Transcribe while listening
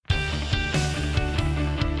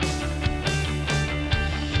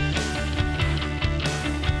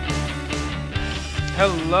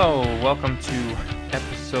Hello, welcome to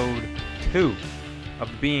episode 2 of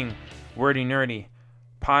the Being WerdyNerdy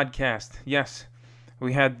podcast. Yes,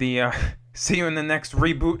 we had the see you in the next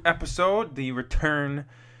reboot episode, the return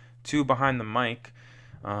to Behind the Mic,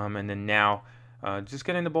 and then now just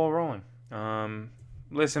getting the ball rolling.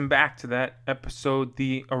 Listen back to that episode,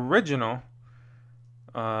 the original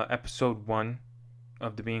episode 1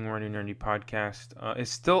 of the Being WerdyNerdy podcast is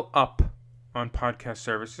still up on podcast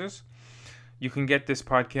services. You can get this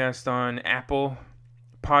podcast on Apple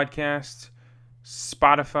Podcasts,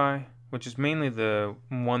 Spotify, which is mainly the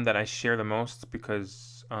one that I share the most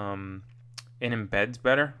because it embeds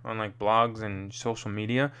better on like blogs and social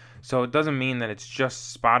media. So it doesn't mean that it's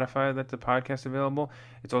just Spotify that the podcast is available.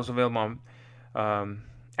 It's also available on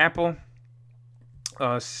Apple,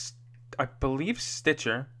 I believe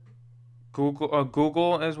Stitcher,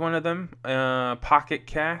 Google is one of them, Pocket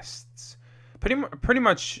Casts. Pretty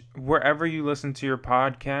much wherever you listen to your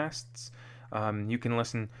podcasts, you can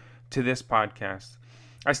listen to this podcast.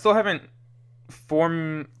 I still haven't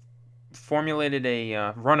formulated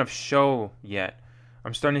a run of show yet.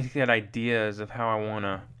 I'm starting to get ideas of how I want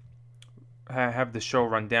to have the show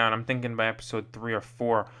run down. I'm thinking by episode 3 or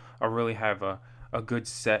 4, I'll really have a good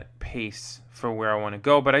set pace for where I want to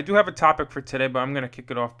go. But I do have a topic for today, but I'm going to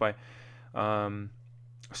kick it off by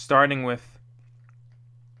starting with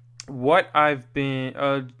what I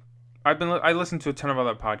listen to a ton of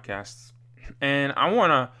other podcasts, and I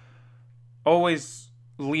want to always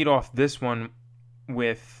lead off this one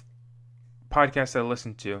with podcasts I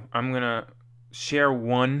listen to. I'm going to share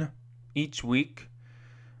one each week.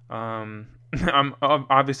 I'm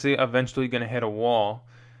obviously eventually going to hit a wall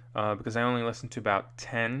because I only listen to about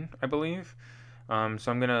 10, I believe. So I'm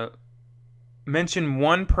going to mention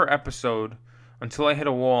one per episode until I hit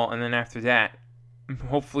a wall, and then after that,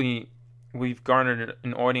 hopefully we've garnered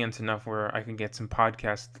an audience enough where I can get some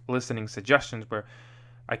podcast listening suggestions where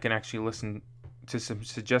I can actually listen to some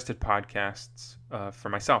suggested podcasts for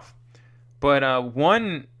myself. But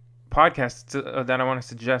one podcast that I want to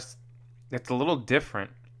suggest that's a little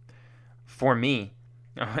different for me,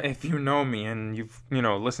 if you know me and you've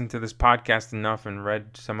listened to this podcast enough and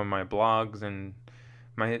read some of my blogs and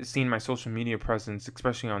seen my social media presence,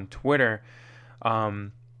 especially on Twitter,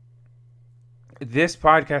 this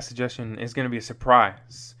podcast suggestion is going to be a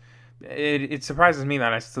surprise. It surprises me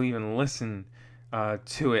that I still even listen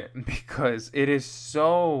to it because it is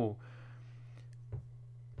so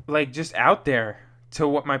just out there to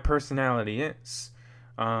what my personality is.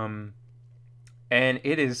 And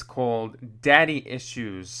it is called Daddy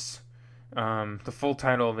Issues. The full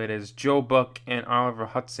title of it is Joe Buck and Oliver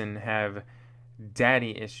Hudson Have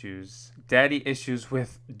Daddy Issues. Daddy Issues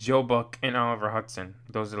with Joe Buck and Oliver Hudson.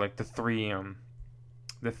 Those are like the three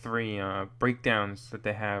breakdowns that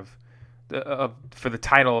they have for the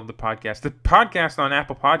title of the podcast. The podcast on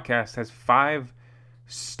Apple Podcasts has 5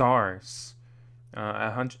 stars,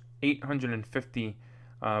 850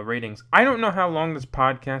 ratings. I don't know how long this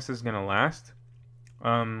podcast is going to last.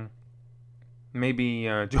 Maybe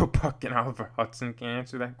Joe Buck and Oliver Hudson can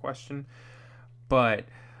answer that question. But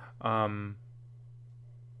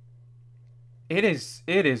it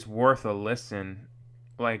is worth a listen.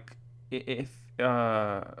 Like, if you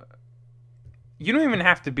don't even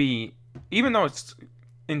have to be, even though it's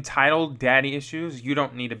entitled Daddy Issues, you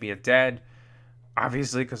don't need to be a dad,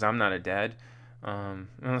 obviously, because I'm not a dad,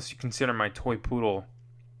 unless you consider my toy poodle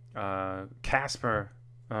Casper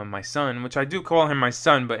my son, which I do call him my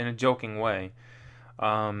son, but in a joking way.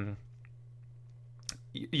 You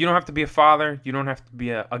don't have to be a father, you don't have to be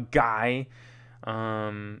a guy,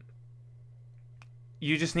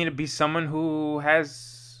 you just need to be someone who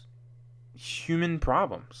has human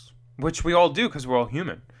problems, which we all do because we're all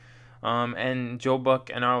human. And Joe Buck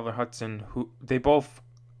and Oliver Hudson, who they both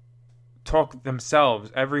talk themselves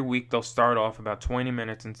every week. They'll start off about 20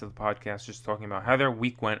 minutes into the podcast just talking about how their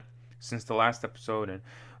week went since the last episode and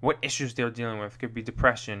what issues they're dealing with. It could be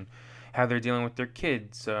depression, how they're dealing with their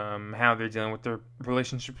kids, how they're dealing with their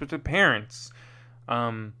relationships with their parents.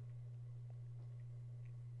 And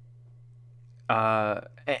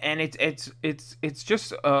it's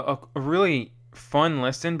just a really fun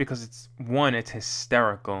listen because it's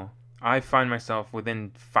hysterical. I find myself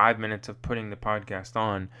within 5 minutes of putting the podcast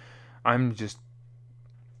on, I'm just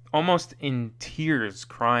almost in tears,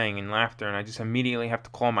 crying in laughter, and I just immediately have to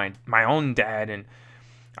call my own dad. And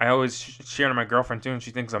I always share to my girlfriend too, and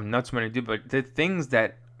she thinks I'm nuts when I do. But the things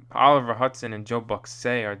that Oliver Hudson and Joe Buck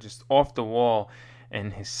say are just off the wall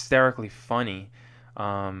and hysterically funny.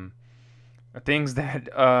 things that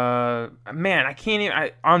man, I can't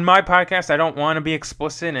even on my podcast I don't want to be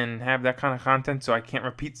explicit and have that kind of content, so I can't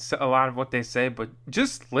repeat a lot of what they say, but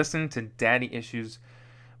just listen to Daddy Issues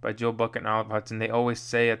by Joe Buck and Olive Hudson. They always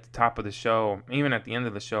say at the top of the show, even at the end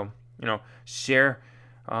of the show, share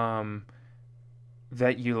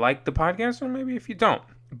that you like the podcast, or maybe if you don't,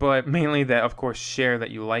 but mainly that, of course, share that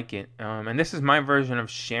you like it. And this is my version of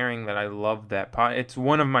sharing that I love that it's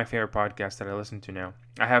one of my favorite podcasts that I listen to now.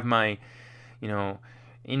 I have my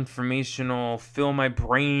informational, fill my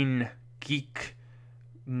brain geek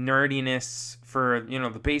nerdiness for,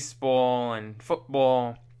 the baseball and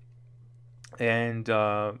football. And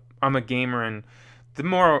I'm a gamer, and the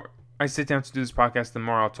more I sit down to do this podcast, the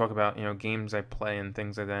more I'll talk about, games I play and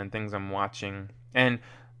things like that, and things I'm watching. And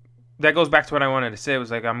that goes back to what I wanted to say. It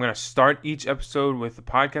was like, I'm going to start each episode with the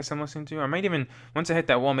podcast I'm listening to. I might even, once I hit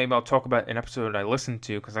that wall, maybe I'll talk about an episode I listen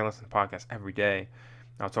to, because I listen to podcasts every day.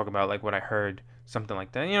 I'll talk about like what I heard, something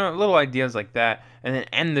like that, little ideas like that, and then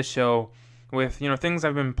end the show with, things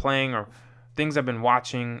I've been playing or things I've been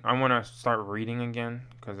watching. I want to start reading again,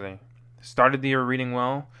 because I started the year reading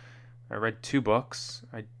well. I read 2 books.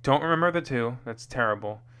 I don't remember the 2. That's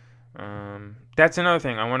terrible. That's another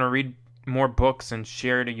thing. I want to read more books and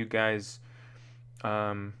share to you guys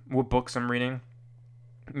what books I'm reading.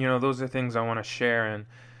 Those are things I want to share and,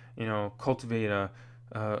 cultivate a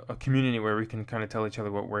community where we can kind of tell each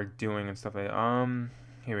other what we're doing and stuff like that.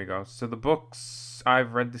 Here we go. So the books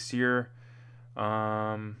I've read this year,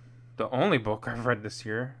 the only book I've read this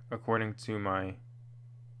year, according to my...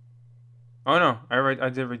 Oh no, I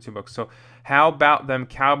did read 2 books. So How About Them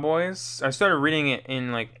Cowboys? I started reading it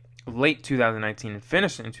in like late 2019 and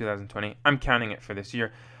finished it in 2020. I'm counting it for this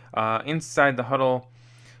year. Inside the Huddle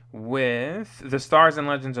with The Stars and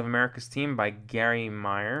Legends of America's Team by Gary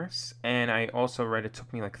Myers. And I also read, it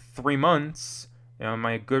took me like 3 months.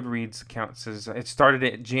 My Goodreads account says it started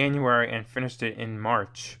in January and finished it in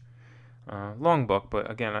March. Long book, but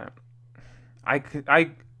again, I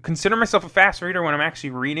consider myself a fast reader when I'm actually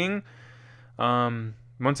reading.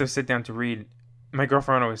 Once I sit down to read, my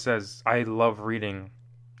girlfriend always says I love reading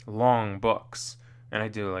long books, and I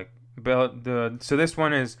do. So this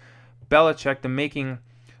one is Belichick: The Making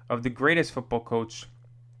of the Greatest Football Coach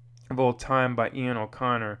of All Time by Ian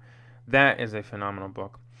O'Connor. That is a phenomenal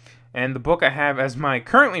book. And the book I have as my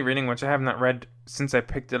currently reading, which I have not read since I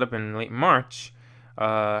picked it up in late March,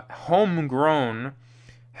 Homegrown: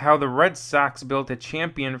 How the Red Sox Built a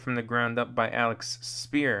Champion from the Ground Up by Alex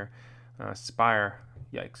Spire.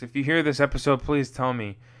 Yikes. If you hear this episode, please tell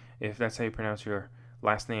me if that's how you pronounce your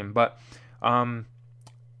last name. But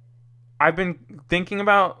I've been thinking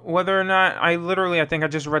about whether or not I think I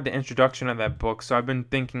just read the introduction of that book, so I've been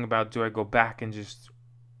thinking about, do I go back and just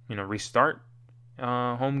restart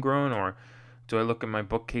Homegrown, or do I look at my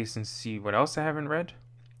bookcase and see what else I haven't read?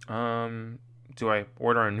 Do I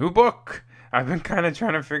order a new book? I've been kind of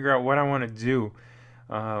trying to figure out what I want to do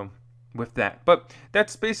with that. But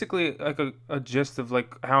that's basically like a gist of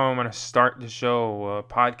like how I'm going to start the show,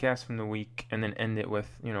 podcast from the week, and then end it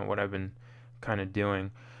with, what I've been kind of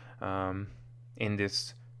doing in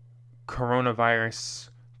this coronavirus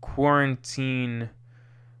quarantine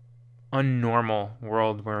unnormal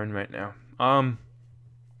world we're in right now.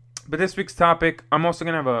 But this week's topic, I'm also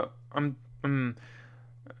going to have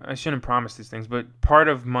I shouldn't promise these things, but part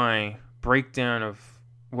of my breakdown of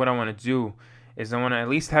what I want to do is I want to at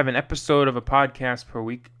least have an episode of a podcast per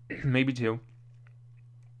week, maybe 2.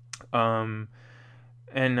 And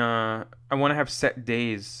I want to have set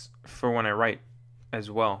days for when I write as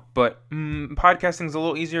well. But podcasting is a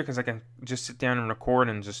little easier because I can just sit down and record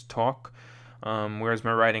and just talk. Whereas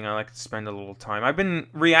my writing, I like to spend a little time. I've been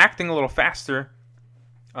reacting a little faster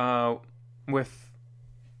with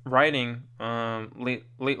writing.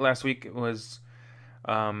 Late last week it was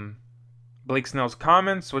Blake Snell's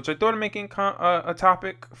comments, which I thought of making a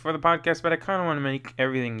topic for the podcast, but I kind of want to make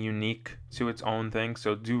everything unique to its own thing.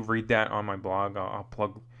 So do read that on my blog. I'll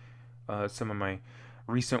plug some of my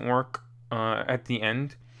recent work at the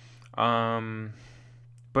end.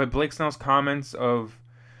 But Blake Snell's comments of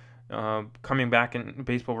coming back and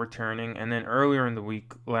baseball returning, and then earlier in the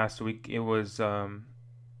week, last week, it was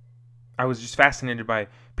I was just fascinated by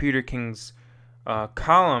Peter King's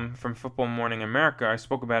column from Football Morning America. I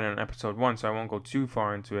spoke about it in episode 1, so I won't go too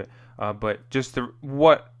far into it. But just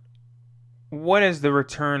what is the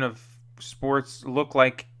return of sports look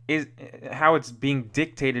like? Is how it's being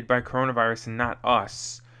dictated by coronavirus and not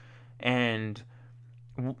us, and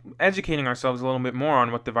educating ourselves a little bit more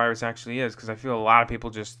on what the virus actually is, because I feel a lot of people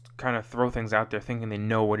just kind of throw things out there thinking they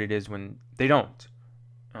know what it is when they don't.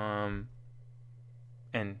 And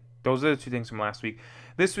those are the 2 things from last week.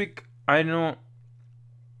 This week, I don't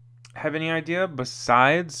have any idea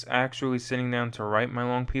besides actually sitting down to write my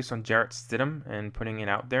long piece on Jarrett Stidham and putting it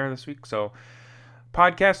out there this week. So,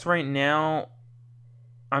 podcast right now,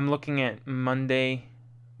 I'm looking at Monday,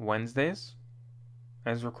 Wednesdays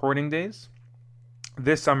as recording days.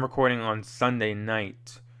 This I'm recording on Sunday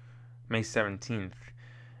night, May 17th,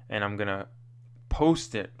 and I'm going to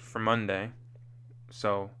post it for Monday.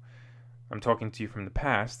 So, I'm talking to you from the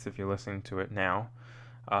past if you're listening to it now.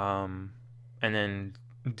 And then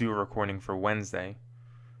do a recording for Wednesday,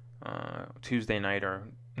 Tuesday night, or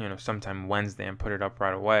sometime Wednesday, and put it up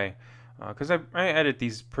right away. Because I edit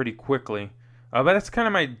these pretty quickly. But that's kind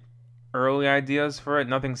of my early ideas for it.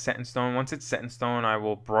 Nothing's set in stone. Once it's set in stone, I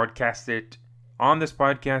will broadcast it on this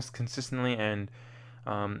podcast consistently, and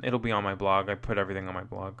it'll be on my blog. I put everything on my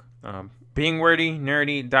blog.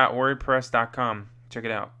 WerdyNerdy.wordpress.com. Check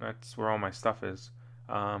it out. That's where all my stuff is.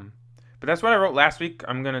 But that's what I wrote last week.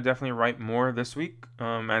 I'm going to definitely write more this week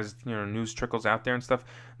as news trickles out there and stuff.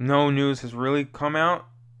 No news has really come out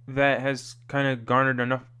that has kind of garnered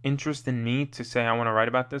enough interest in me to say I want to write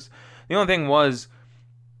about this. The only thing was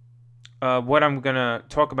what I'm going to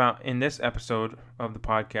talk about in this episode of the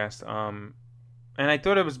podcast. And I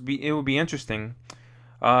thought it would be interesting.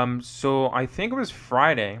 So I think it was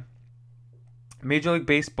Friday. Major League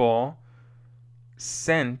Baseball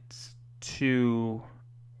sent to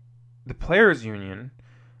the Players Union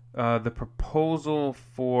the proposal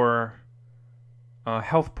for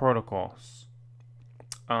health protocols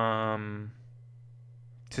to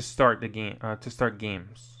start the game to start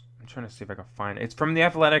games. I'm trying to see if I can find it. It's from The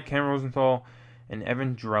Athletic, Ken Rosenthal and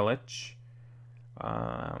Evan Drellich.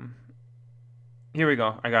 Here we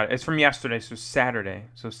go. I got it. It's from yesterday, so Saturday.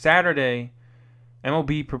 So Saturday,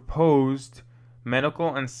 MLB proposed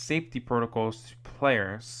medical and safety protocols to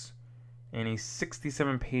players in a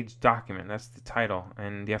 67-page document. That's the title.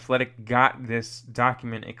 And The Athletic got this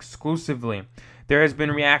document exclusively. There has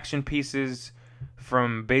been reaction pieces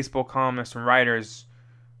from baseball columnists and writers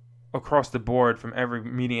across the board from every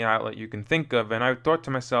media outlet you can think of. And I thought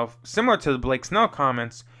to myself, similar to the Blake Snell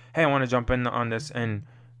comments, hey, I want to jump in on this and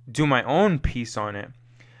do my own piece on it.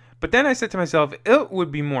 But then I said to myself, it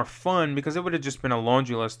would be more fun because it would have just been a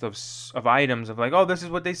laundry list of items of like, oh, this is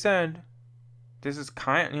what they said. This is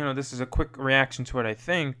this is a quick reaction to what I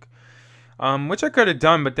think, which I could have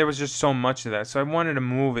done, but there was just so much of that. So I wanted to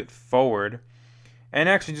move it forward and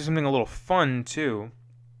actually do something a little fun too.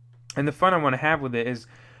 And the fun I want to have with it is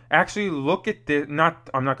actually look at I'm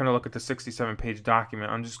not going to look at the 67-page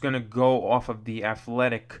document. I'm just going to go off of the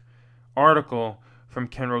Athletic article from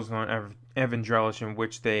Ken Rosenthal and Evan Drellich in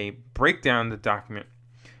which they break down the document.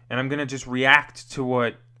 And I'm going to just react to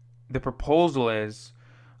what the proposal is.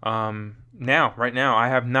 Right now, I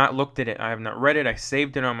have not looked at it. I have not read it. I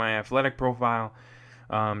saved it on my Athletic profile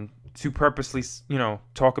to purposely,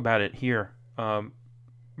 talk about it here.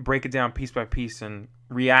 Break it down piece by piece and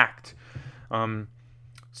react.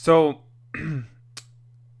 So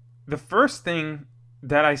the first thing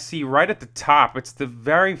that I see right at the top, it's the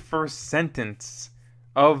very first sentence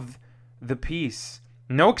of the piece.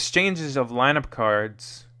 No exchanges of lineup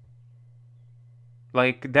cards.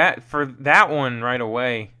 Like that, for that one right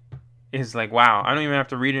away is like, wow, I don't even have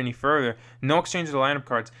to read it any further. No exchange of lineup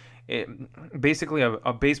cards. Basically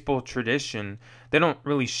a baseball tradition. They don't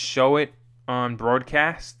really show it on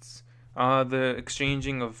broadcasts, the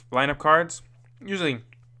exchanging of lineup cards. Usually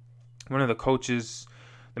one of the coaches,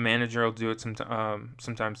 the manager will do it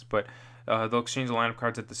sometimes, but they'll exchange the lineup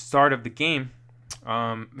cards at the start of the game.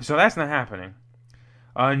 So that's not happening.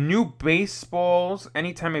 New baseballs,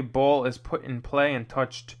 anytime a ball is put in play and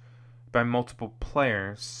touched by multiple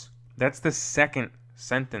players. That's the second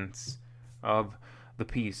sentence of the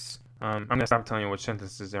piece. I'm going to stop telling you which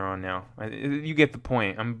sentences they're on now. You get the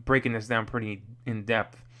point. I'm breaking this down pretty in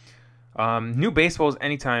depth. New baseballs,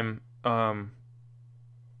 anytime a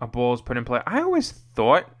ball is put in play. I always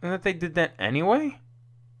thought that they did that anyway.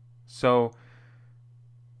 So,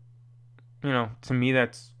 to me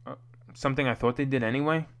that's something I thought they did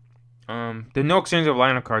anyway. The no exchange of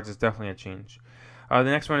lineup cards is definitely a change. The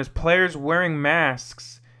next one is players wearing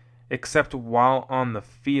masks except while on the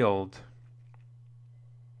field.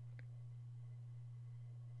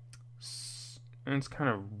 And it's kind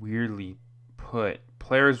of weirdly put.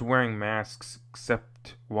 Players wearing masks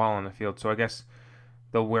except while on the field. So I guess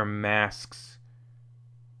they'll wear masks,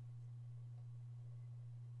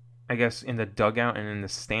 I guess, in the dugout and in the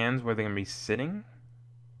stands where they're going to be sitting.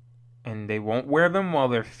 And they won't wear them while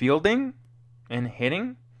they're fielding and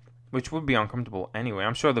hitting, which would be uncomfortable anyway.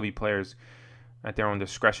 I'm sure there'll be players at their own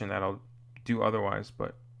discretion that'll do otherwise.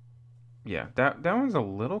 But yeah, that one's a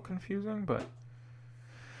little confusing, but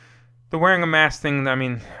the wearing a mask thing, I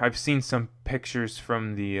mean, I've seen some pictures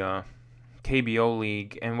from the KBO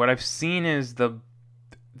league, and what I've seen is the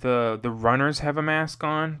runners have a mask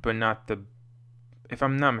on, but not the. If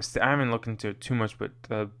I'm not mistaken, I haven't looked into it too much, but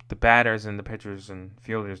the batters and the pitchers and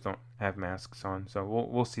fielders don't have masks on, so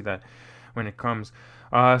we'll see that when it comes.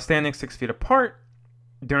 Standing 6 feet apart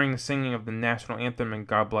during the singing of the national anthem and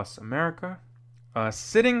God Bless America.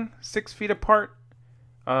 Sitting 6 feet apart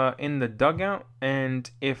in the dugout, and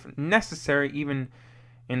if necessary, even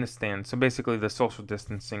in the stands. So basically, the social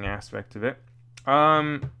distancing aspect of it.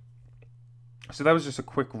 So that was just a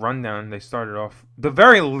quick rundown. They started off. The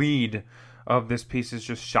very lead of this piece is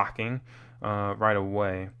just shocking right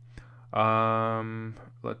away.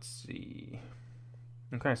 Let's see.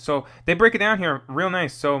 Okay, so they break it down here real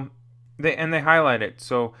nice. So they highlight it.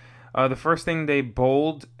 So the first thing they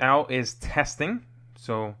bold out is testing.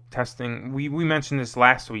 So testing. We mentioned this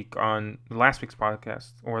last week on last week's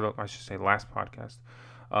podcast, or I should say last podcast.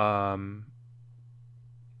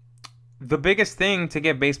 The biggest thing to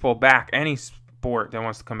get baseball back, any sport that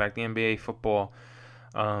wants to come back, the NBA, football,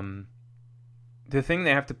 the thing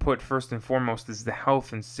they have to put first and foremost is the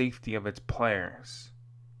health and safety of its players.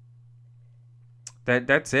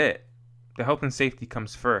 That's it. The health and safety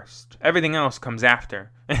comes first. Everything else comes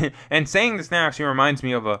after. And saying this now actually reminds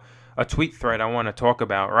me of a tweet thread I want to talk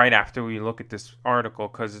about right after we look at this article,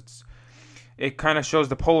 because it kind of shows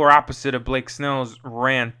the polar opposite of Blake Snell's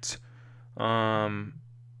rant,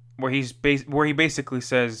 where he basically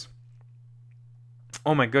says,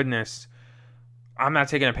 "Oh my goodness, I'm not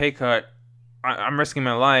taking a pay cut. I'm risking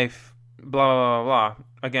my life." Blah blah blah blah.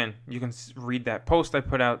 Again, you can read that post I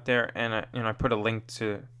put out there, and I put a link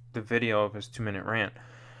to the video of his 2-minute rant.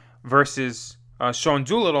 Versus Sean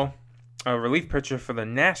Doolittle, a relief pitcher for the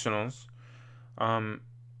Nationals.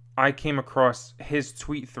 I came across his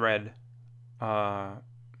tweet thread. I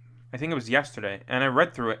think it was yesterday, and I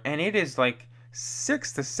read through it, and it is like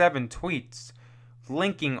 6 to 7 tweets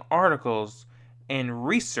linking articles and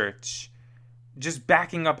research, just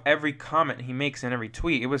backing up every comment he makes in every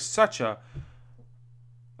tweet. It was such a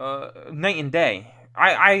night and day.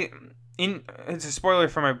 It's a spoiler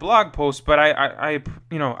for my blog post, but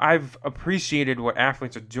I've appreciated what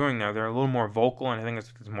athletes are doing now. They're a little more vocal, and I think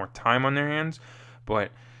there's more time on their hands.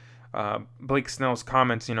 But Blake Snell's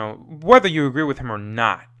comments, whether you agree with him or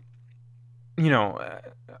not,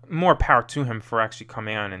 more power to him for actually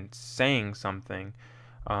coming out and saying something.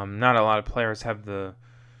 Not a lot of players have the.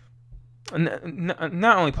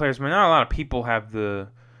 Not only players, but not a lot of people have the.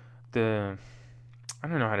 I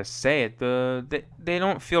don't know how to say it. They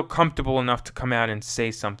don't feel comfortable enough to come out and say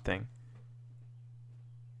something.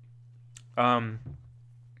 So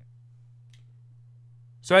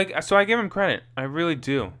I give him credit. I really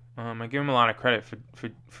do. I give him a lot of credit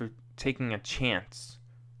for taking a chance.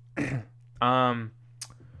 But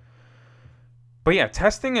yeah,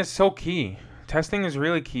 testing is so key. Testing is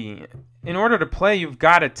really key. In order to play, you've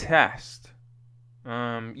got to test.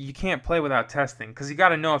 You can't play without testing, because you got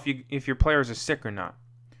to know if your players are sick or not.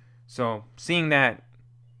 So seeing that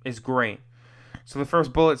is great. So the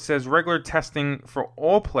first bullet says regular testing for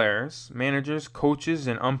all players, managers, coaches,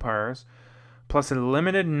 and umpires, plus a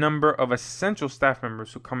limited number of essential staff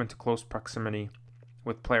members who come into close proximity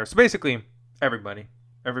with players. So basically, everybody's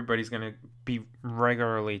going to be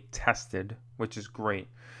regularly tested, which is great.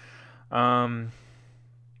 I'm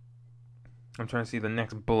trying to see the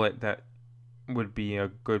next bullet that would be a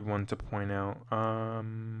good one to point out.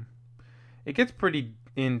 It gets pretty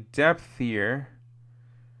in depth here.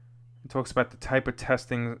 It talks about the type of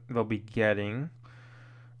testing they'll be getting.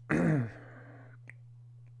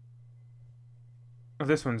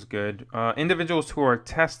 This one's good. Individuals who are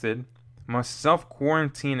tested must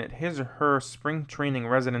self-quarantine at his or her spring training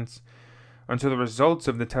residence until the results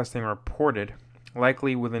of the testing are reported,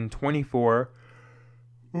 likely within 24.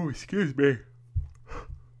 Oh, excuse me.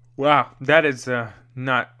 Wow, that is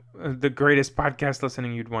not the greatest podcast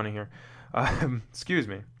listening you'd want to hear. Excuse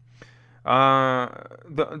me.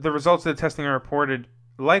 The results of the testing are reported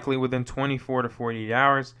likely within 24 to 48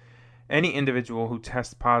 hours. Any individual who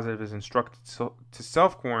tests positive is instructed to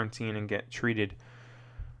self-quarantine and get treated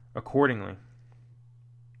accordingly.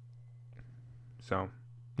 So,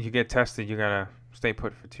 if you get tested, you gotta stay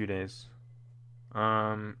put for 2 days.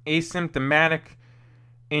 Asymptomatic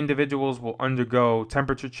individuals will undergo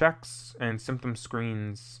temperature checks and symptom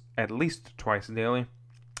screens at least twice daily.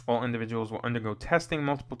 All individuals will undergo testing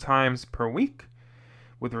multiple times per week,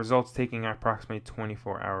 with results taking approximately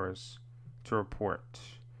 24 hours to report.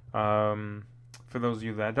 For those of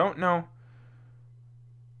you that don't know,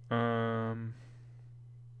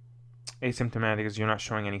 asymptomatic is you're not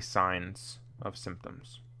showing any signs of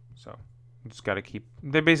symptoms. So you just got to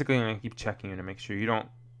they're basically going to keep checking you to make sure you don't,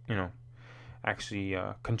 actually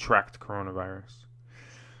contract coronavirus.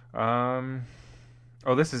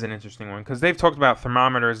 This is an interesting one because they've talked about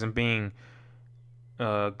thermometers and being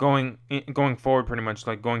going forward pretty much,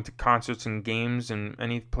 like going to concerts and games and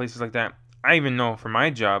any places like that. I even know for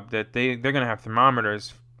my job that they're going to have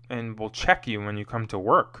thermometers and will check you when you come to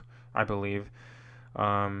work, I believe.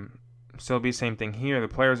 So it'll be the same thing here. The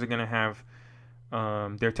players are going to have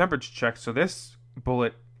their temperature checked. So this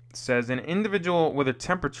bullet says an individual with a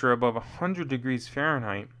temperature above 100 degrees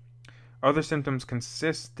Fahrenheit, other symptoms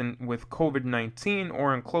consistent with COVID-19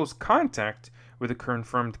 or in close contact with a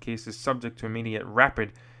confirmed case is subject to immediate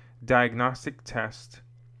rapid diagnostic test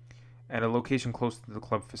at a location close to the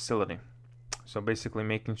club facility. So basically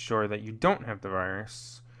making sure that you don't have the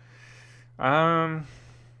virus.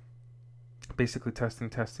 Basically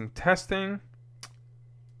testing.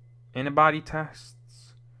 Antibody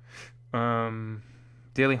tests.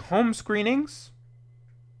 Daily home screenings.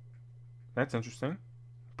 That's interesting.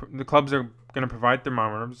 The clubs are going to provide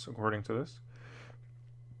thermometers according to this.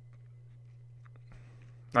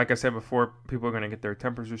 Like I said before, people are going to get their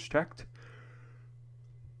temperatures checked.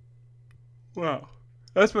 Wow.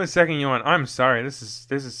 That's my second yawn. I'm sorry. This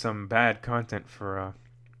is some bad content for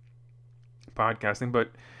podcasting,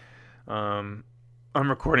 but I'm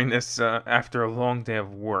recording this after a long day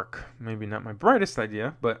of work. Maybe not my brightest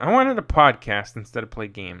idea, but I wanted a podcast instead of play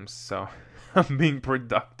games, so I'm being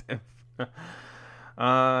productive.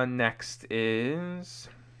 Next is...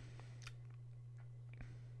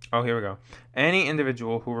 here we go. Any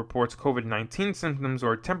individual who reports COVID-19 symptoms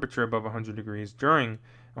or a temperature above 100 degrees during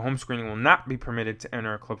a home screening will not be permitted to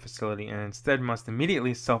enter a club facility and instead must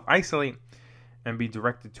immediately self-isolate and be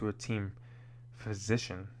directed to a team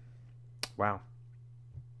physician. Wow.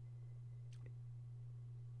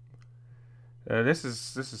 This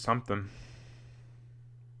is something.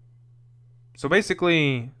 So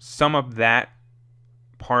basically, sum up that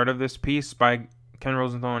part of this piece by Ken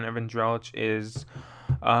Rosenthal and Evan Drellich is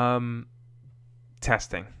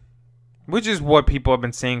testing, which is what people have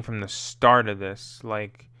been saying from the start of this.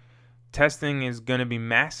 Like, testing is going to be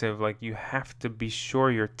massive. Like, you have to be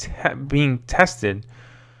sure you're being tested.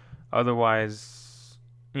 Otherwise,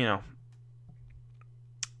 it's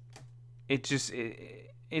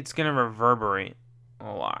going to reverberate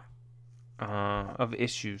a lot of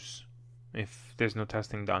issues if there's no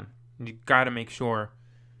testing done. You got to make sure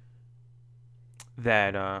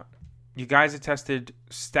that you guys are tested,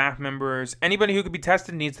 staff members, anybody who could be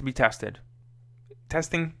tested needs to be tested.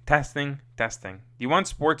 Testing. You want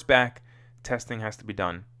sports back, testing has to be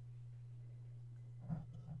done.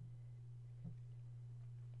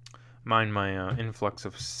 Mind my influx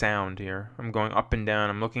of sound here. I'm going up and down.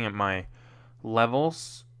 I'm looking at my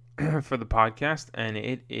levels for the podcast, and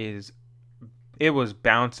it was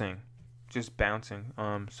bouncing. Just bouncing.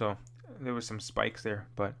 So there was some spikes there,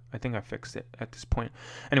 but I think I fixed it at this point.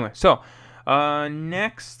 Anyway, so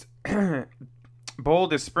next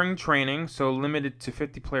bold is spring training, so limited to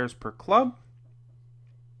 50 players per club.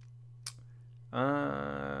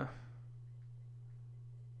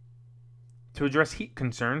 To address heat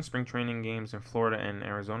concerns, spring training games in Florida and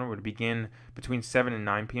Arizona would begin between 7 and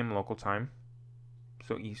 9 p.m. local time.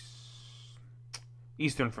 So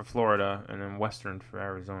Eastern for Florida and then Western for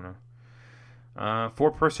Arizona.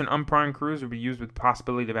 4-person umpiring crews would be used with the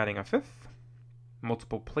possibility of adding a fifth.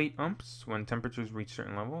 Multiple plate umps when temperatures reach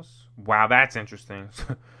certain levels. Wow, that's interesting.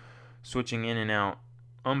 Switching in and out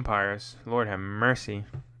umpires. Lord have mercy.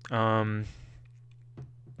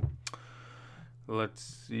 Let's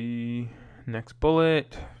see. Next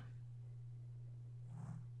bullet.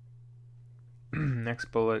 Next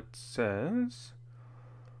bullet says...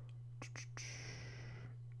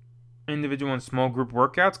 individual and small group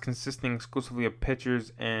workouts consisting exclusively of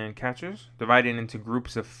pitchers and catchers, divided into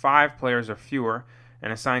groups of 5 players or fewer,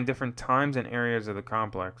 and assigned different times and areas of the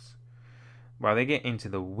complex. Wow, they get into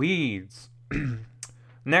the weeds.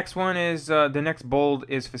 Next one is, the next bold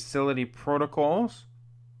is facility protocols.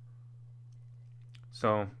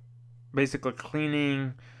 So, basically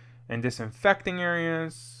cleaning and disinfecting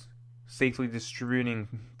areas, safely distributing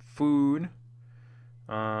food,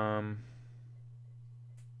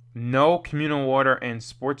 no communal water and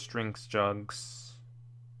sports drinks jugs.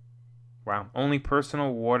 Wow. Only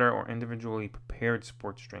personal water or individually prepared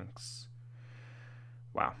sports drinks.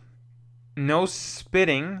 Wow. No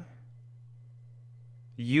spitting,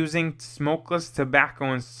 using smokeless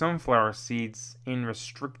tobacco and sunflower seeds in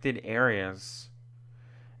restricted areas.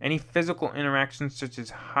 Any physical interactions such as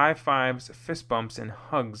high fives, fist bumps, and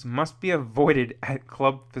hugs must be avoided at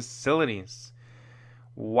club facilities.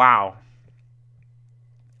 Wow.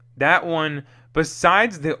 That one,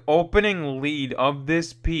 besides the opening lead of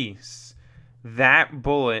this piece, that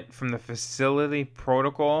bullet from the facility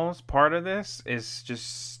protocols part of this is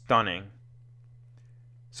just stunning.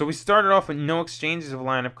 So we started off with no exchanges of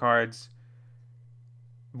lineup cards,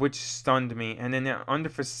 which stunned me. And then under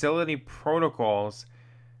facility protocols,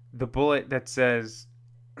 the bullet that says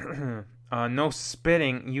no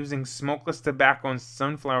spitting using smokeless tobacco and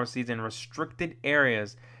sunflower seeds in restricted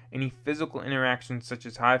areas. Any physical interactions such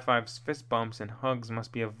as high fives, fist bumps, and hugs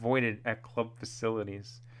must be avoided at club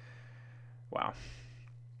facilities. Wow.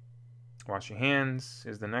 Wash your hands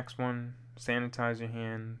is the next one. Sanitize your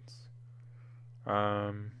hands.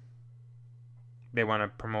 They want to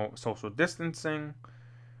promote social distancing.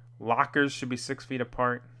 Lockers should be 6 feet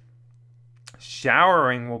apart.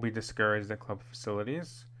 Showering will be discouraged at club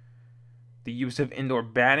facilities. The use of indoor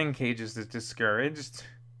batting cages is discouraged.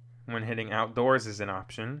 When hitting outdoors is an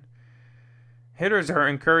option. Hitters are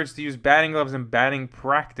encouraged to use batting gloves in batting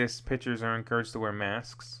practice. Pitchers are encouraged to wear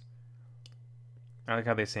masks. I like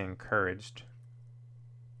how they say encouraged.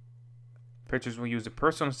 Pitchers will use a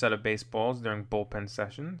personal set of baseballs during bullpen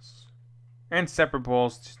sessions. And separate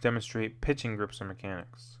balls to demonstrate pitching grips or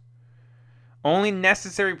mechanics. Only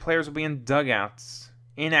necessary players will be in dugouts.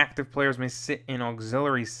 Inactive players may sit in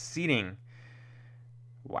auxiliary seating.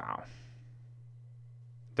 Wow.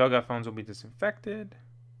 Dugout phones will be disinfected.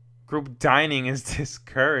 Group dining is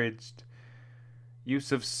discouraged.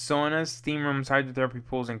 Use of saunas, steam rooms, hydrotherapy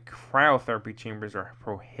pools, and cryotherapy chambers are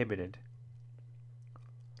prohibited.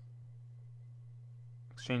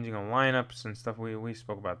 Exchanging of lineups and stuff, we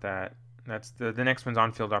spoke about that. That's the next one's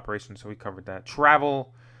on-field operations, so we covered that.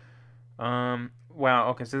 Travel. Wow,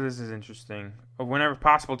 okay, so this is interesting. Whenever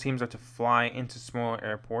possible, teams are to fly into smaller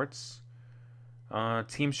airports.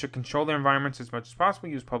 Teams should control their environments as much as possible,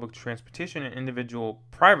 use public transportation and individual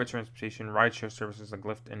private transportation. Rideshare services like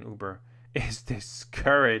Lyft and Uber is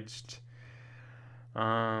discouraged.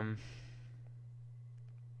 Oh,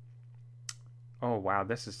 wow,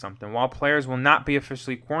 this is something. While players will not be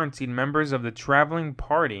officially quarantined, members of the traveling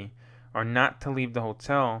party are not to leave the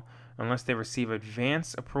hotel unless they receive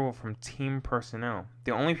advance approval from team personnel.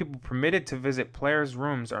 The only people permitted to visit players'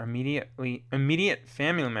 rooms are immediate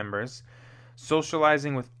family members.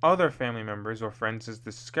 Socializing with other family members or friends is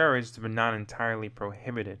discouraged but not entirely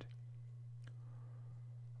prohibited.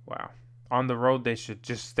 Wow. On the road, they should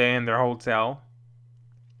just stay in their hotel.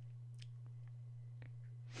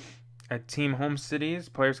 At team home cities,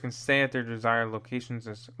 players can stay at their desired locations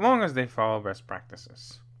as long as they follow best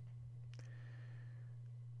practices.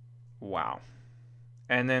 Wow.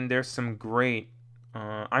 And then there's some great...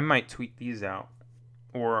 I might tweet these out.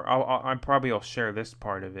 Or I'll share this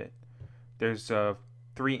part of it. There's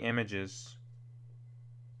 3 images,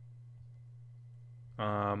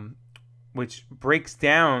 which breaks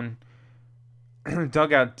down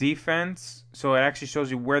dugout defense. So it actually shows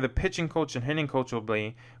you where the pitching coach and hitting coach will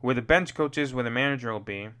be, where the bench coach is, where the manager will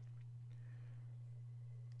be.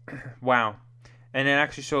 Wow. And it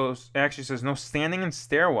actually says no standing in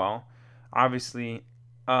stairwell. Obviously,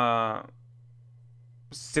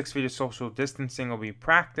 6 feet of social distancing will be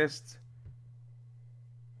practiced.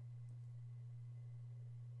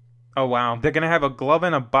 Oh, wow. They're going to have a glove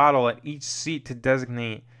and a bottle at each seat to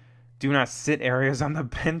designate do not sit areas on the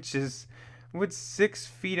benches with 6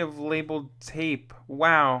 feet of labeled tape.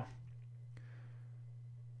 Wow.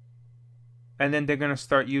 And then they're going to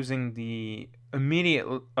start using the immediate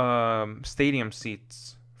stadium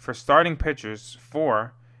seats. For starting pitchers,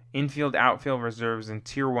 4 infield, outfield reserves, and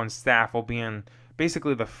Tier 1 staff will be in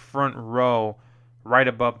basically the front row right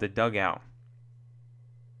above the dugout.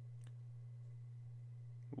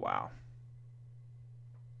 Wow.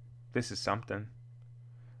 This is something.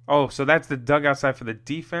 Oh, so that's the dugout side for the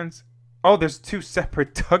defense? Oh, there's 2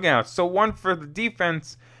 separate dugouts. So one for the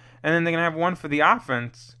defense, and then they're going to have one for the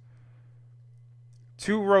offense.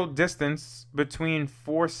 2-row distance between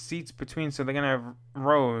 4 seats between, so they're going to have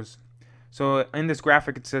rows. So in this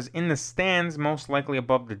graphic, it says, in the stands, most likely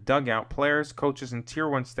above the dugout, players, coaches, and Tier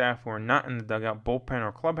 1 staff who are not in the dugout, bullpen,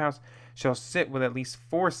 or clubhouse shall sit with at least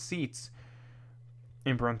 4 seats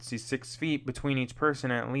in parentheses 6 feet between each person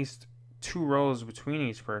and at least 2 rows between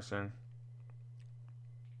each person.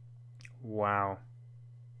 Wow.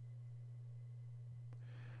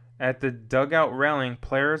 At the dugout railing,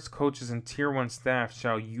 players, coaches, and Tier 1 staff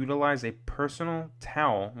shall utilize a personal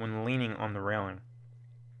towel when leaning on the railing.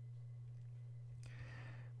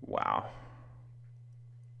 Wow.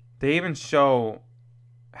 They even show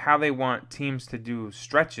how they want teams to do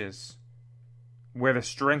stretches. Where the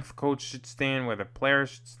strength coach should stand, where the players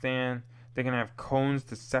should stand. They're going to have cones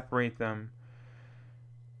to separate them.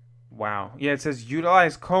 Wow. Yeah, it says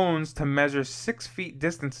utilize cones to measure 6 feet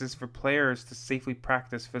distances for players to safely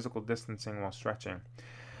practice physical distancing while stretching.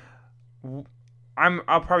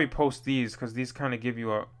 I'll probably post these because these kind of give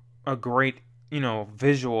you a great,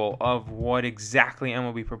 visual of what exactly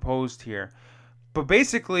MLB proposed here. But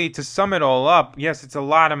basically, to sum it all up, yes, it's a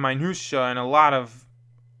lot of minutia and a lot of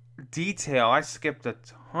detail. I skipped a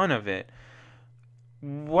ton of it.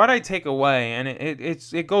 What I take away, and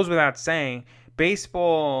it goes without saying,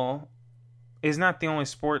 baseball is not the only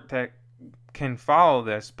sport that can follow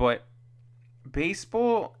this, but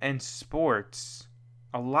baseball and sports,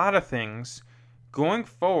 a lot of things going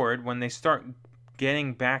forward when they start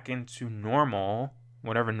getting back into normal,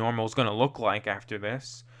 whatever normal is going to look like after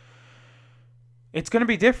this, it's going to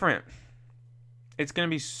be different. It's going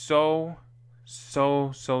to be so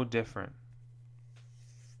different.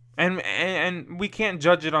 And we can't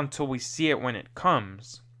judge it until we see it when it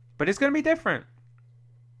comes. But it's going to be different.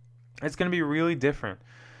 It's going to be really different.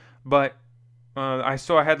 But I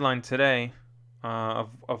saw a headline today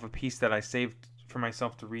of a piece that I saved for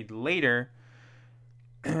myself to read later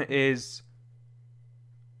is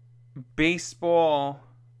baseball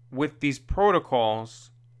with these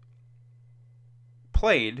protocols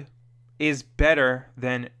played is better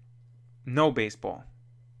than no baseball.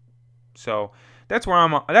 So that's where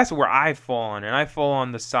I fall on it. I fall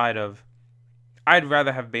on the side of I'd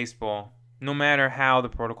rather have baseball no matter how the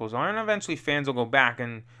protocols are. And eventually fans will go back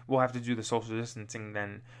and we'll have to do the social distancing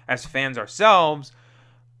then as fans ourselves.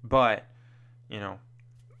 But,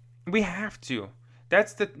 we have to.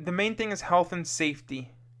 That's the main thing is health and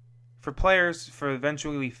safety for players, for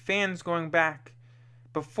eventually fans going back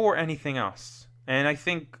before anything else. And I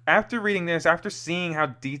think after reading this, after seeing how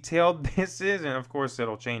detailed this is, and of course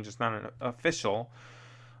it'll change, it's not an official,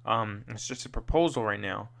 it's just a proposal right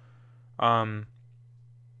now.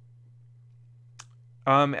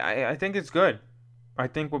 I think it's good. I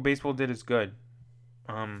think what baseball did is good.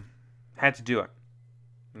 Had to do it.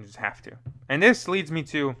 You just have to. And this leads me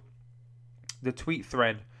to the tweet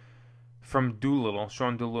thread from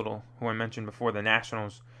Sean Doolittle, who I mentioned before, the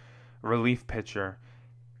Nationals relief pitcher.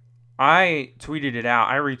 I tweeted it out.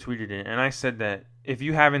 I retweeted it, and I said that if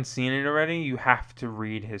you haven't seen it already, you have to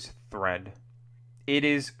read his thread. It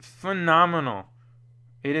is phenomenal.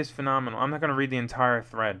 It is phenomenal. I'm not going to read the entire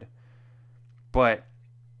thread, but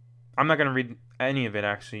I'm not going to read any of it,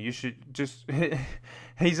 actually. You should just...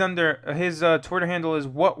 He's under... His Twitter handle is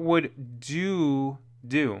what would do.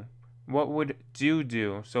 What would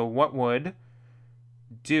do. So what would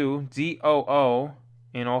do, D-O-O,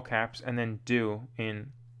 in all caps, and then do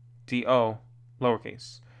in D-O,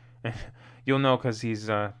 lowercase. You'll know because he's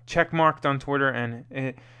checkmarked on Twitter,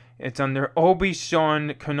 and it's under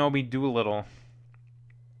Obi-Sean Kenobi Doolittle.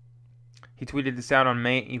 He tweeted this out on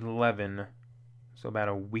May 11, so about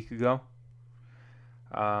a week ago.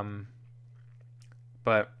 But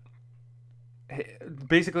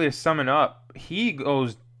basically, to sum it up, he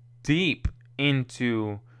goes deep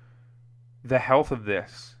into the health of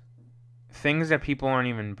this. Things that people aren't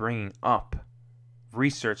even bringing up.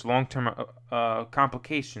 Research, long-term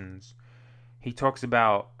complications. He talks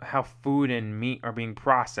about how food and meat are being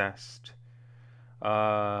processed.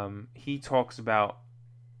 He talks about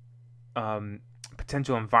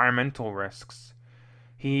potential environmental risks.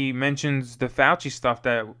 He mentions the Fauci stuff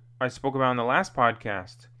that I spoke about in the last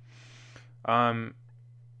podcast.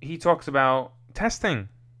 He talks about testing.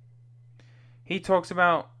 He talks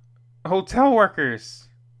about hotel workers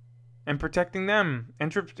and protecting them,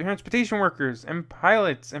 and transportation workers, and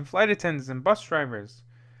pilots, and flight attendants, and bus drivers.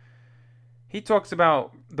 He talks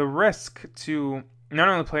about the risk to not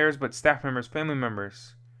only players, but staff members, family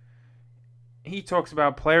members. He talks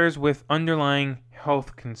about players with underlying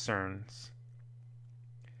health concerns.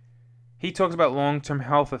 He talks about long-term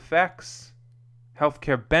health effects,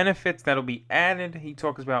 healthcare benefits that'll be added. He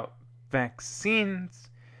talks about vaccines.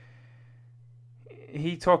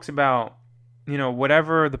 He talks about,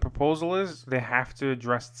 whatever the proposal is, they have to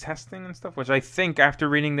address testing and stuff, which I think after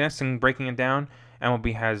reading this and breaking it down,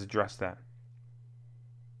 MLB has addressed that.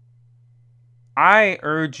 I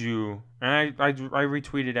urge you, and I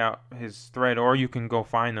retweeted out his thread, or you can go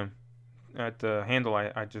find them at the handle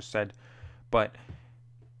I just said, but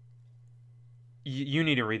you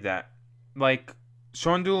need to read that. Like,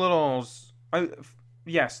 Sean Doolittle's...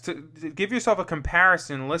 Yes, to give yourself a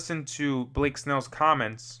comparison, listen to Blake Snell's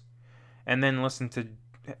comments, and then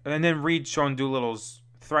read Sean Doolittle's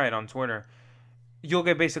thread on Twitter. You'll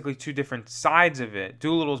get basically two different sides of it.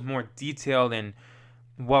 Doolittle's more detailed and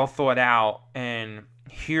well thought out, and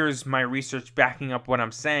here's my research backing up what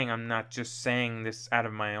I'm saying. I'm not just saying this out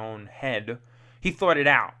of my own head. He thought it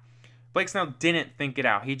out. Blake Snell didn't think it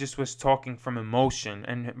out. He just was talking from emotion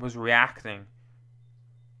and was reacting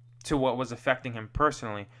to what was affecting him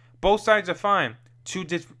personally. Both sides are fine. Two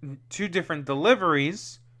different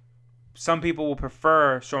deliveries. Some people will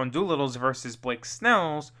prefer Sean Doolittle's versus Blake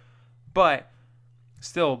Snell's, but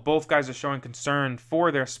still, both guys are showing concern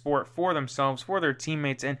for their sport, for themselves, for their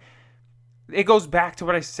teammates, and it goes back to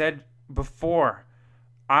what I said before.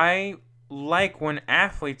 I like when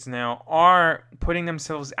athletes now are putting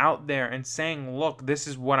themselves out there and saying, look, this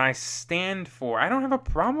is what I stand for. I don't have a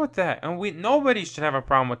problem with that. And nobody should have a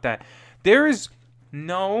problem with that. There is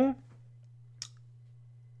no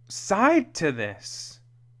side to this.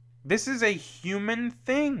 This is a human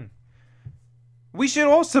thing. We should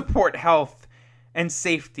all support health and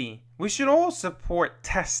safety. We should all support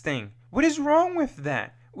testing. What is wrong with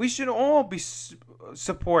that? We should all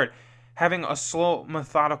support having a slow,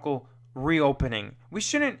 methodical reopening. We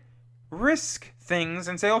shouldn't risk things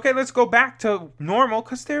and say, okay, let's go back to normal,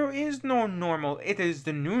 because there is no normal. It is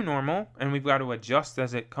the new normal, and we've got to adjust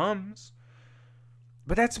as it comes.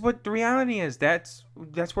 But that's what the reality is. That's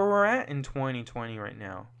where we're at in 2020 right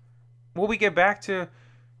now. Will we get back to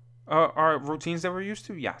our routines that we're used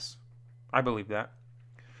to? Yes, I believe that.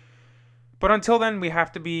 But until then, we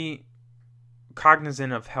have to be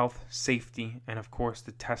cognizant of health, safety, and of course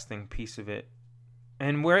the testing piece of it.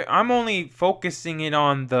 And I'm only focusing it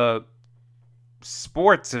on the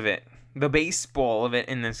sports of it, the baseball of it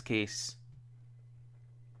in this case.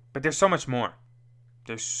 But there's so much more.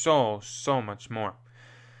 There's so much more.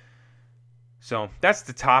 So that's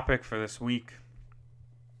the topic for this week.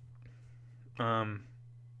 I'm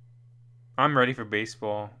ready for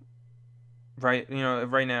baseball. Right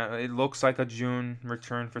now it looks like a June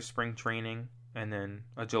return for spring training, and then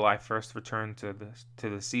a July 1st return to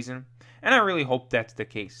the season. And I really hope that's the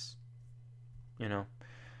case. Will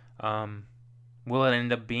it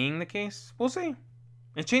end up being the case? We'll see.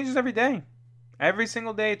 It changes every day. Every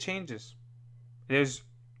single day it changes. There's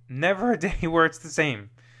never a day where it's the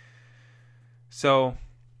same. So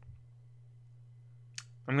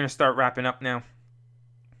I'm going to start wrapping up now.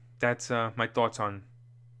 That's my thoughts on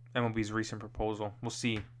MLB's recent proposal. We'll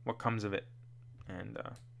see what comes of it. And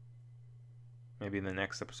maybe in the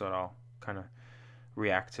next episode I'll kind of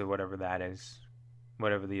react to whatever that is,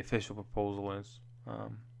 whatever the official proposal is.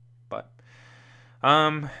 But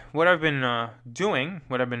what I've been doing,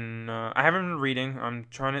 I haven't been reading. I'm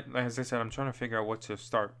trying to figure out what to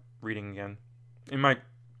start reading again. It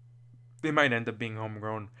might end up being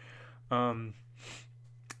homegrown.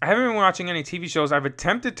 I haven't been watching any TV shows. I've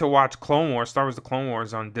attempted to watch Clone Wars, Star Wars: The Clone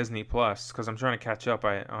Wars on Disney Plus, because I'm trying to catch up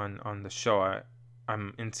on the show.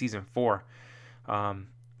 I'm in season 4. And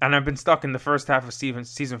I've been stuck in the first half of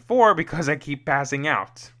season 4 because I keep passing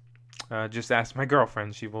out. Just ask my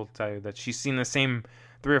girlfriend; she will tell you that she's seen the same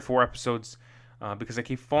 3 or 4 episodes because I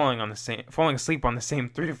keep falling asleep on the same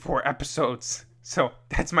 3 to 4 episodes. So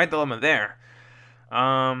that's my dilemma there.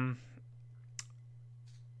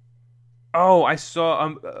 I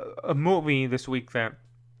saw a movie this week that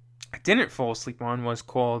I didn't fall asleep on. Was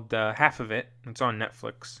called Half of It. It's on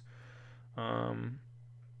Netflix.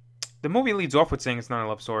 The movie leads off with saying it's not a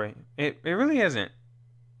love story. It really isn't.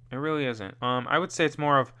 It really isn't. I would say it's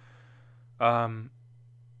more of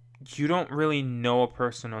you don't really know a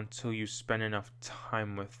person until you spend enough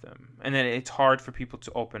time with them, and then it's hard for people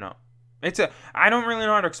to open up. I don't really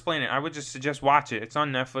know how to explain it. I would just suggest watch it. It's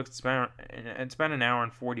on Netflix. It's been an hour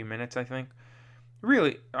and 40 minutes, I think.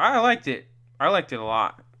 Really, I liked it. I liked it a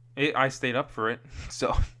lot. I stayed up for it.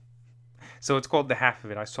 So it's called The Half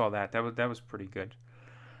of It. I saw that. That was pretty good.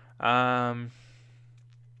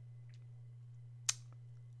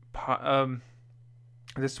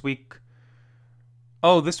 This week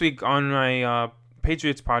on my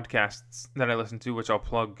Patriots podcasts that I listen to, which I'll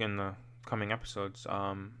plug in the coming episodes,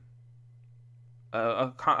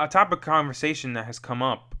 a topic of conversation that has come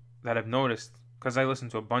up that I've noticed, because I listen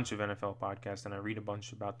to a bunch of NFL podcasts and I read a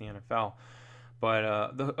bunch about the NFL, but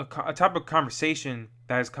a topic of conversation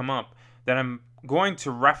that has come up that I'm going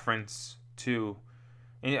to reference to,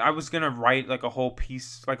 and I was going to write like a whole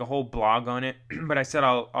piece, like a whole blog on it, but I said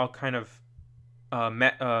I'll kind of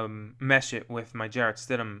mesh it with my Jarrett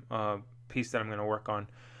Stidham piece that I'm going to work on.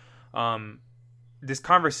 This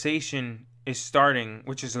conversation is starting,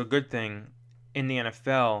 which is a good thing, in the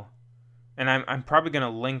NFL, and I'm probably going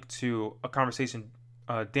to link to a conversation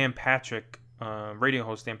Dan Patrick, radio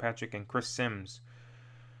host Dan Patrick and Chris Sims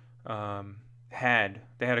had.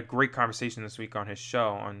 They had a great conversation this week on his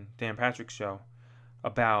show, on Dan Patrick's show,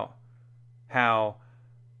 about how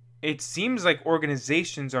it seems like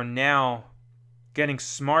organizations are now getting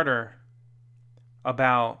smarter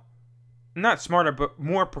about not smarter, but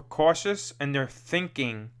more precautious, and they're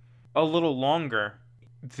thinking a little longer.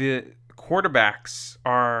 The quarterbacks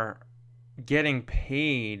are getting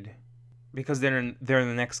paid because they're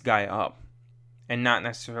the next guy up, and not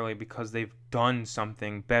necessarily because they've done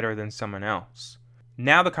something better than someone else.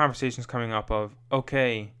 Now the conversation's coming up of,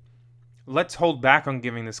 okay, let's hold back on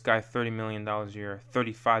giving this guy $30 million a year,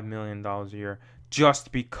 $35 million a year,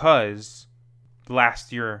 just because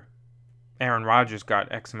last year Aaron Rodgers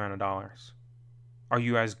got X amount of dollars. Are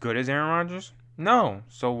you as good as Aaron Rodgers? No.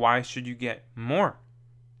 So why should you get more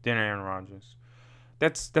than Aaron Rodgers?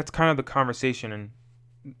 That's kind of the conversation, and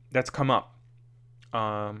that's come up.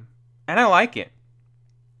 And I like it.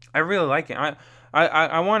 I really like it.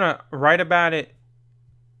 I want to write about it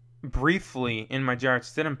briefly in my Jarrett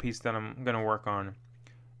Stidham piece that I'm going to work on.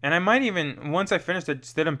 And I might even, once I finish the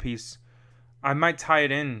Stidham piece, I might tie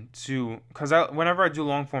it in to, because whenever I do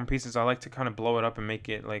long form pieces, I like to kind of blow it up and make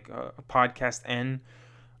it like a podcast and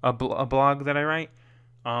a blog that I write.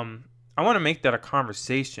 I want to make that a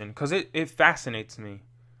conversation because it fascinates me.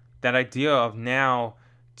 That idea of now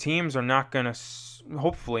teams are not going to,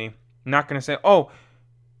 hopefully, not going to say, oh,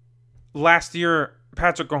 last year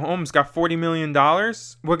Patrick Mahomes got $40 million.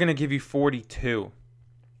 We're going to give you 42.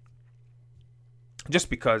 Just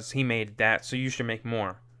because he made that, so you should make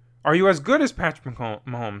more. Are you as good as Patrick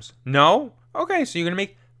Mahomes? No? Okay, so you're going to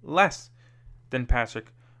make less than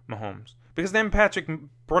Patrick Mahomes. Because then Patrick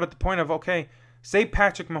brought up the point of, okay, say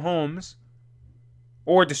Patrick Mahomes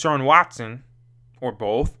or Deshaun Watson, or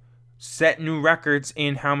both, set new records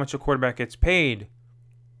in how much a quarterback gets paid.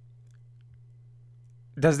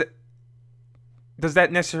 Does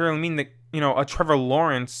that necessarily mean that, a Trevor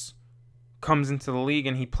Lawrence comes into the league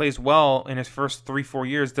and he plays well in his first 3-4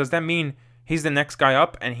 years? Does that mean he's the next guy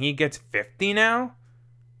up and he gets 50 now?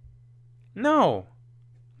 No.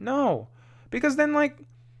 Because then,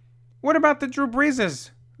 what about the Drew Breeses,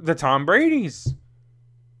 the Tom Bradys,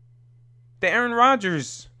 the Aaron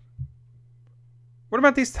Rodgers? What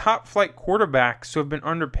about these top flight quarterbacks who have been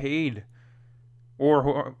underpaid or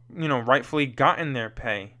who, rightfully gotten their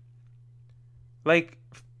pay? Like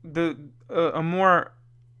a more,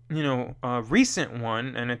 recent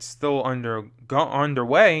one, and it's still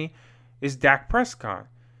underway, is Dak Prescott.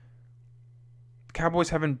 The Cowboys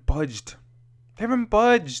haven't budged. They haven't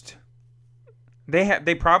budged.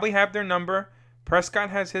 They probably have their number. Prescott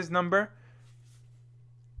has his number.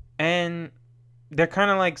 And they're kind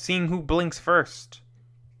of like seeing who blinks first.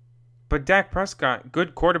 But Dak Prescott,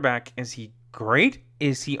 good quarterback. Is he great?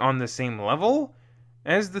 Is he on the same level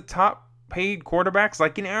as the top paid quarterbacks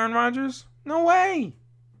like in Aaron Rodgers? No way.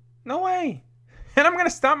 And I'm going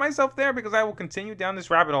to stop myself there because I will continue down this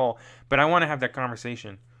rabbit hole. But I want to have that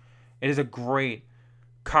conversation. It is a great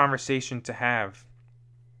conversation to have.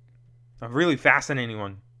 A really fascinating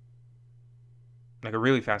one. I'm going to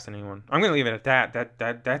leave it at that.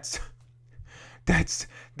 That's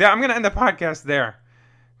I'm going to end the podcast there.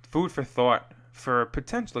 Food for thought for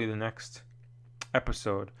potentially the next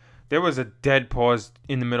episode. There was a dead pause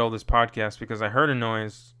in the middle of this podcast because I heard a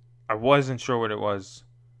noise. I wasn't sure what it was.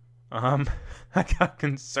 I got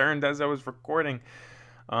concerned as I was recording.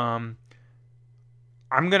 I'm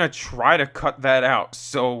going to try to cut that out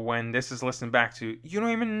so when this is listened back to, you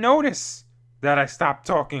don't even notice that I stopped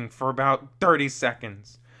talking for about 30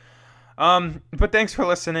 seconds. But thanks for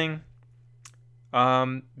listening.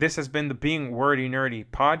 This has been the Being Wordy Nerdy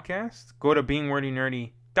podcast. Go to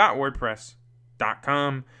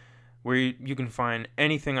beingwordynerdy.wordpress.com where you can find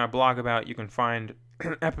anything I blog about. You can find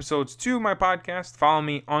episodes to my podcast. Follow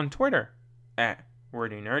me on Twitter at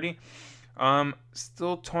WerdyNerdy.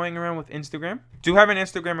 Still toying around with Instagram. Do have an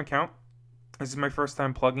Instagram account. This is my first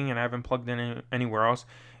time plugging, and I haven't plugged in anywhere else.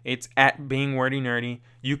 It's at Being Wordy Nerdy.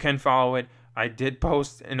 You can follow it. I did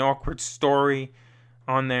post an awkward story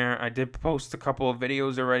on there. I did post a couple of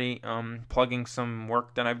videos already, plugging some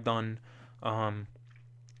work that I've done. I'm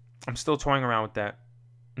still toying around with that.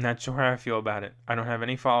 Not sure how I feel about it. I don't have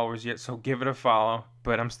any followers yet, so give it a follow.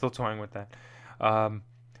 But I'm still toying with that.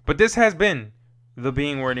 But this has been the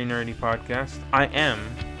Being Wordy Nerdy podcast. I am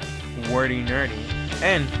Wordy Nerdy,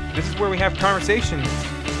 and this is where we have conversations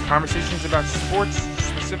about sports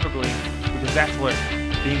specifically, because that's what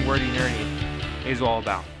Being Wordy Nerdy is all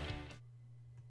about.